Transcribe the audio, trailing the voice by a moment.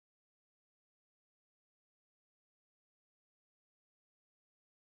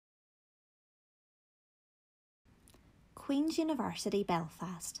Queen's University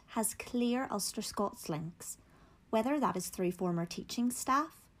Belfast has clear Ulster Scots links, whether that is through former teaching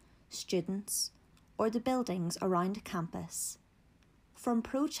staff, students, or the buildings around campus. From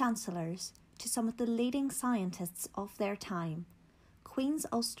pro-chancellors to some of the leading scientists of their time, Queen's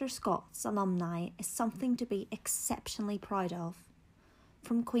Ulster Scots alumni is something to be exceptionally proud of.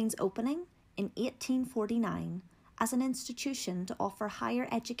 From Queen's opening in 1849 as an institution to offer higher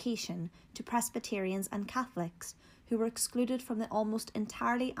education to Presbyterians and Catholics who were excluded from the almost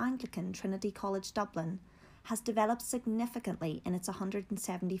entirely Anglican Trinity College Dublin, has developed significantly in its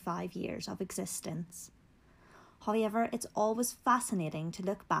 175 years of existence. However, it's always fascinating to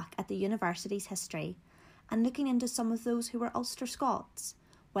look back at the university's history and looking into some of those who were Ulster Scots,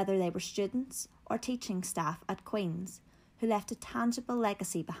 whether they were students or teaching staff at Queen's, who left a tangible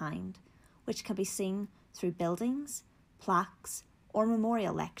legacy behind, which can be seen through buildings, plaques, or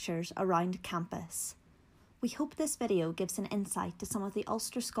memorial lectures around campus. We hope this video gives an insight to some of the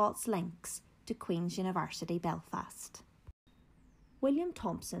Ulster Scots links to Queen's University Belfast. William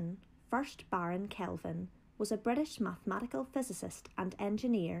Thomson, 1st Baron Kelvin, was a British mathematical physicist and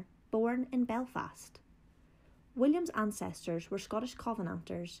engineer born in Belfast. William's ancestors were Scottish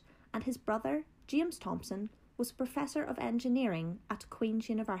Covenanters, and his brother, James Thomson, was Professor of Engineering at Queen's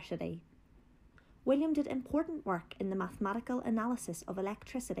University. William did important work in the mathematical analysis of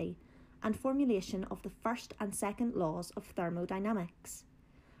electricity and formulation of the first and second laws of thermodynamics,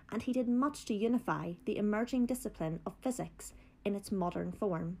 and he did much to unify the emerging discipline of physics in its modern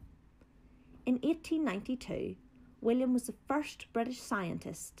form. In 1892, William was the first British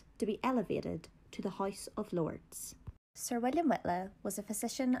scientist to be elevated to the House of Lords. Sir William Whitla was a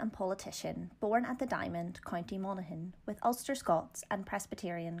physician and politician born at the Diamond, County Monaghan, with Ulster Scots and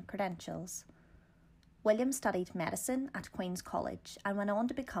Presbyterian credentials. William studied medicine at Queen's College and went on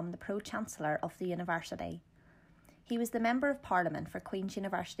to become the Pro-Chancellor of the university. He was the Member of Parliament for Queen's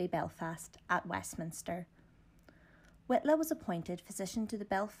University Belfast at Westminster. Whitla was appointed physician to the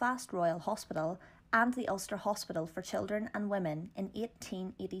Belfast Royal Hospital and the Ulster Hospital for Children and Women in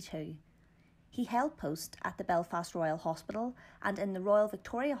 1882. He held post at the Belfast Royal Hospital and in the Royal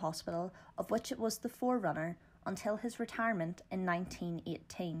Victoria Hospital, of which it was the forerunner, until his retirement in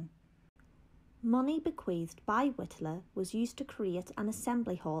 1918. Money bequeathed by Whitla was used to create an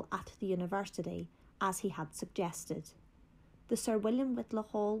assembly hall at the university, as he had suggested. The Sir William Whitla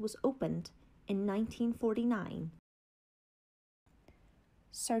Hall was opened in 1949.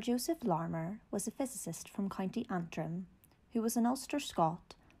 Sir Joseph Larmour was a physicist from County Antrim, who was an Ulster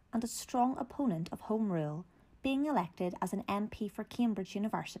Scot and a strong opponent of Home Rule, being elected as an MP for Cambridge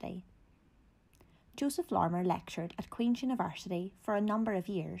University. Joseph Larmour lectured at Queen's University for a number of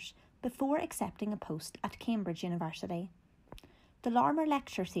years before accepting a post at Cambridge University. The Larmour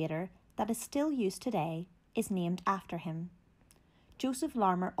Lecture Theatre, that is still used today, is named after him. Joseph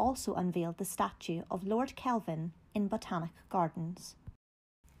Larmour also unveiled the statue of Lord Kelvin in Botanic Gardens.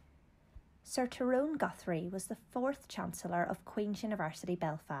 Sir Tyrone Guthrie was the 4th Chancellor of Queen's University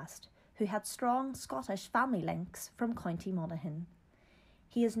Belfast, who had strong Scottish family links from County Monaghan.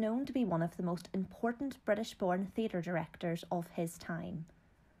 He is known to be one of the most important British-born theatre directors of his time.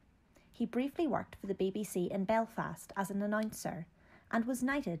 He briefly worked for the BBC in Belfast as an announcer and was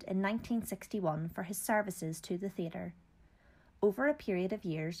knighted in 1961 for his services to the theatre. Over a period of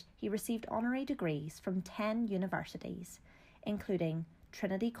years, he received honorary degrees from 10 universities, including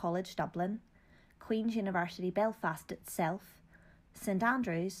Trinity College Dublin, Queen's University Belfast itself, St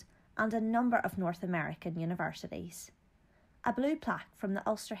Andrews, and a number of North American universities. A blue plaque from the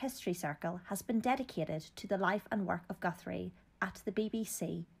Ulster History Circle has been dedicated to the life and work of Guthrie at the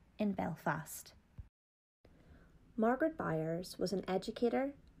BBC in Belfast. Margaret Byers was an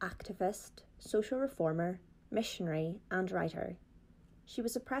educator, activist, social reformer, missionary and writer. She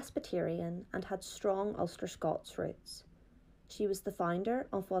was a Presbyterian and had strong Ulster Scots roots. She was the founder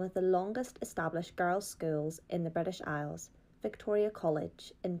of one of the longest established girls' schools in the British Isles, Victoria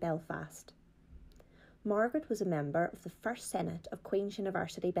College in Belfast. Margaret was a member of the First Senate of Queen's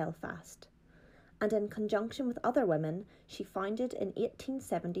University Belfast, and in conjunction with other women, she founded in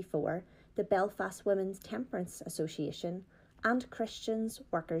 1874 the Belfast Women's Temperance Association and Christians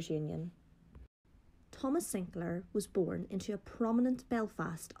Workers' Union. Thomas Sinclair was born into a prominent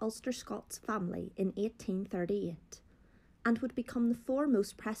Belfast Ulster Scots family in 1838 and would become the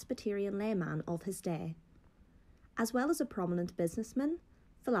foremost Presbyterian layman of his day. As well as a prominent businessman,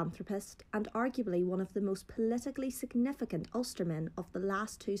 philanthropist and arguably one of the most politically significant Ulstermen of the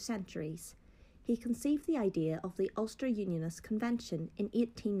last 2 centuries, he conceived the idea of the Ulster Unionist Convention in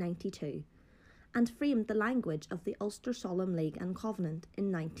 1892 and framed the language of the Ulster Solemn League and Covenant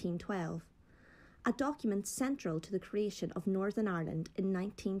in 1912, a document central to the creation of Northern Ireland in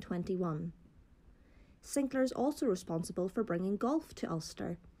 1921. Sinclair is also responsible for bringing golf to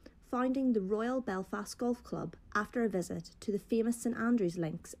Ulster, founding the Royal Belfast Golf Club after a visit to the famous St Andrews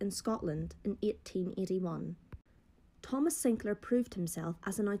Links in Scotland in 1881. Thomas Sinclair proved himself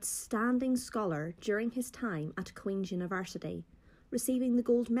as an outstanding scholar during his time at Queen's University, receiving the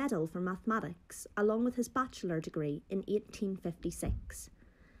gold medal for mathematics along with his bachelor degree in 1856,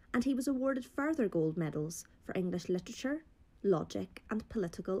 and he was awarded further gold medals for English literature, logic and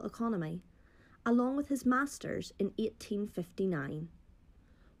political economy, along with his masters in 1859.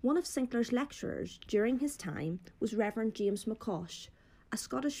 One of Sinclair's lecturers during his time was Reverend James McCosh, a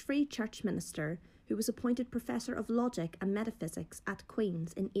Scottish Free Church minister who was appointed Professor of Logic and Metaphysics at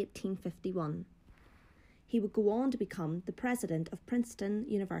Queen's in 1851. He would go on to become the president of Princeton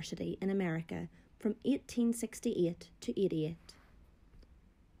University in America from 1868 to 88.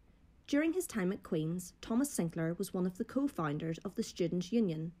 During his time at Queen's, Thomas Sinclair was one of the co-founders of the Students'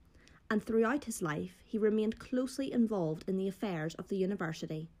 Union, and throughout his life he remained closely involved in the affairs of the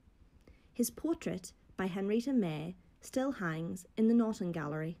university. His portrait, by Henrietta May, still hangs in the Naughton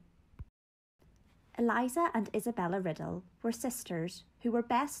Gallery. Eliza and Isabella Riddle were sisters who were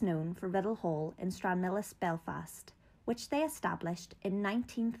best known for Riddle Hall in Stranmillis, Belfast, which they established in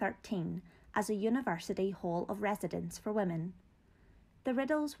 1913 as a university hall of residence for women. The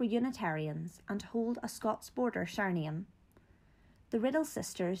Riddles were Unitarians and hold a Scots Border surname. The Riddle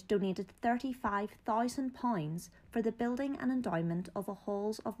sisters donated £35,000 for the building and endowment of a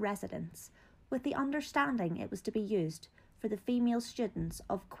halls of residence, with the understanding it was to be used for the female students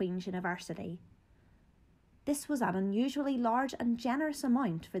of Queen's University. This was an unusually large and generous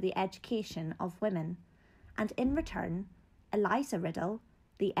amount for the education of women, and in return, Eliza Riddle,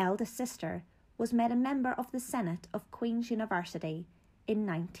 the eldest sister, was made a member of the Senate of Queen's University in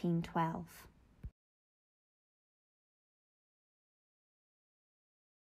 1912.